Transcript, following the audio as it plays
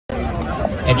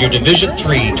and your Division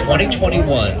III 2021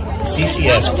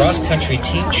 CCS Cross Country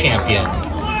Team Champion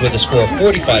with a score of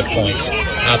 45 points,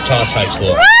 Aptos High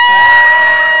School.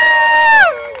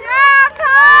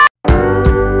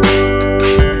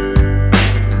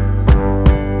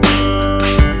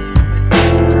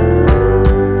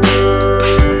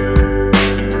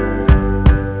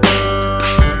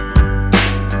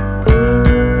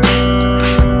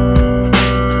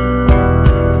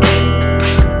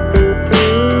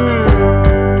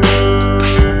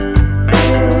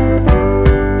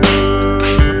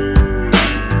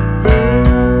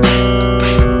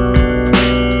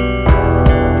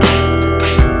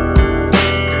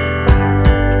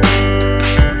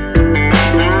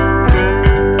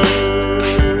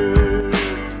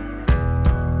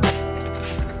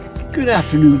 Good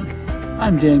afternoon.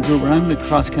 I'm Dan Gruber. I'm the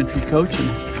cross-country coach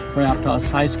for Aptos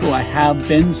High School. I have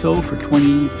been so for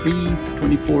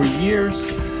 24 years,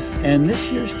 and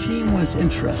this year's team was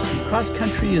interesting.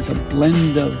 Cross-country is a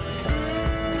blend of,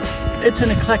 it's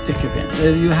an eclectic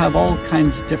event. You have all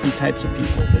kinds of different types of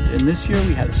people, but in this year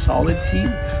we had a solid team.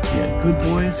 We had good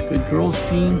boys, good girls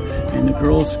team, and the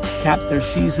girls capped their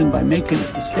season by making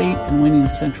it the state and winning the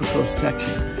Central Coast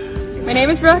section. My name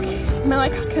is Brooke. I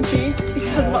like cross country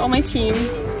because of all my team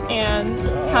and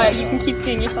how you can keep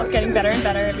seeing yourself getting better and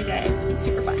better every day. It's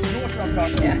super fun.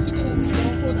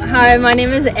 Hi, my name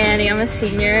is Annie. I'm a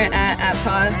senior at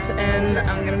Aptos and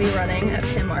I'm going to be running at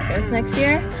San Marcos next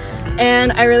year.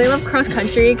 And I really love cross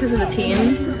country because of the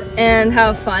team and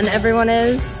how fun everyone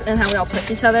is and how we all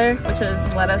push each other, which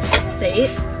has led us to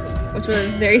state, which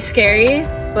was very scary,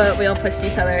 but we all pushed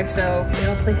each other, so we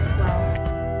all placed well.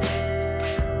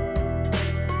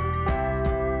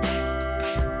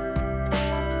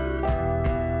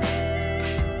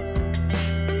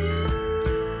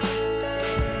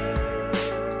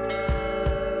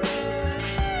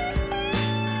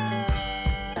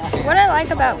 What I like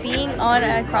about being on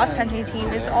a cross-country team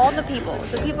is all the people.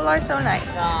 The people are so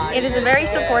nice. It is a very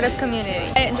supportive community.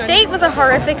 State was a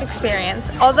horrific experience.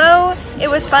 Although it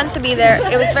was fun to be there,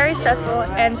 it was very stressful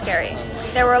and scary.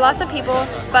 There were lots of people,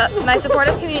 but my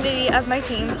supportive community of my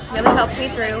team really helped me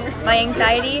through my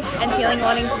anxiety and feeling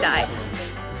wanting to die.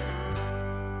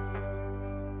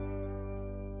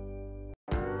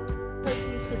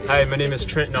 Hi, my name is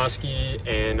Trent Noski,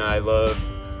 and I love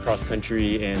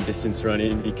cross-country and distance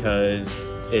running because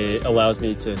it allows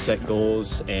me to set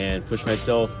goals and push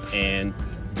myself and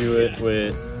do it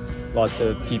with lots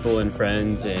of people and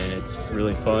friends, and it's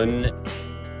really fun.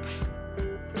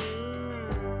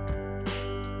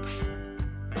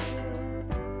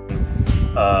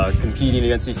 Competing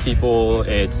against these people,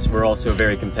 we're also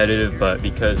very competitive, but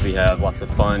because we have lots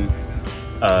of fun,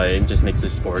 it just makes the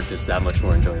sport just that much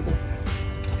more enjoyable.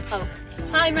 Oh.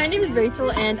 Hi, my name is Rachel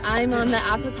and I'm on the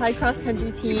Aptos High Cross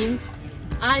Country team.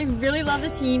 I really love the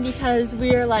team because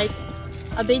we're like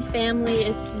a big family.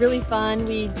 It's really fun.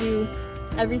 We do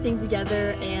everything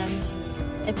together and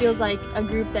it feels like a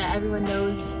group that everyone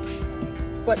knows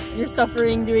what you're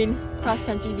suffering doing cross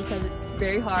country because it's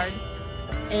very hard.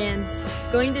 And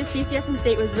going to CCS and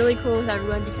state was really cool with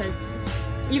everyone because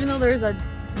even though there's a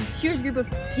huge group of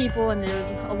people and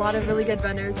there's a lot of really good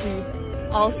runners, we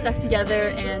all stuck together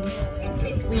and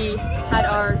we had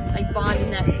our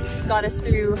bond that got us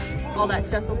through all that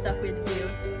stressful stuff we had to do,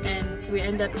 and we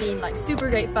ended up being super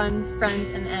great friends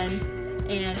in the end,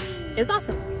 and it was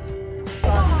awesome.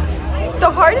 The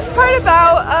hardest part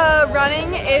about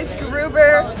running is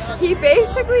Gruber. He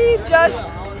basically just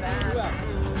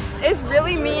is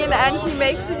really mean and he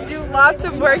makes us do lots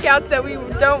of workouts that we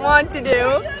don't want to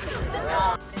do.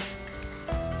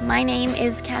 My name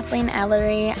is Kathleen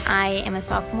Ellery. I am a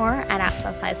sophomore at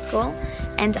Aptos High School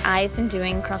and I've been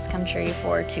doing cross country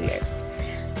for 2 years.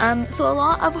 So a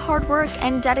lot of hard work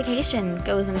and dedication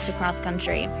goes into cross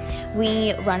country.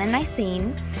 We run in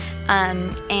Nicene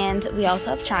and we also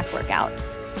have track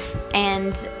workouts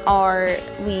and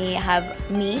we have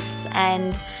meets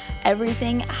and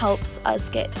everything helps us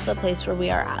get to the place where we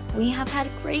are at. We have had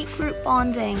great group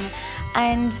bonding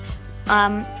and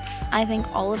I think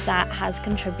all of that has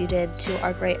contributed to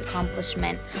our great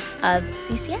accomplishment of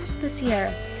CCS this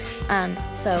year.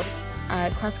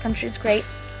 Cross country is great.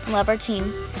 Love our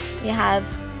team. We have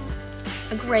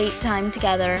a great time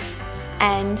together,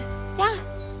 and yeah.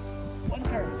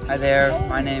 Hi there,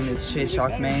 my name is Chase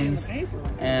Shockmains,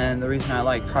 and the reason I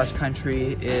like cross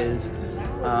country is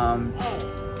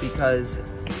because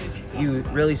you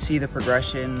really see the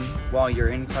progression while you're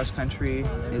in cross country.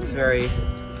 It's very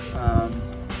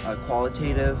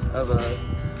quantitative of a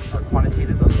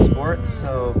sport,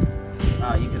 so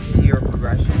you can see your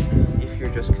progression if you're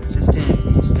just consistent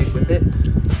and you stick with it.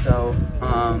 so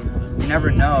you never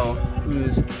know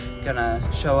who's gonna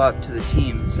show up to the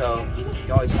team, so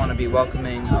you always want to be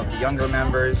welcoming of the younger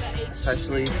members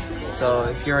especially. So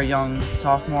if you're a young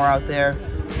sophomore out there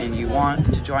and you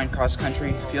want to join cross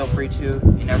country, feel free to.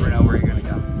 You never know where you're gonna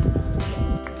go.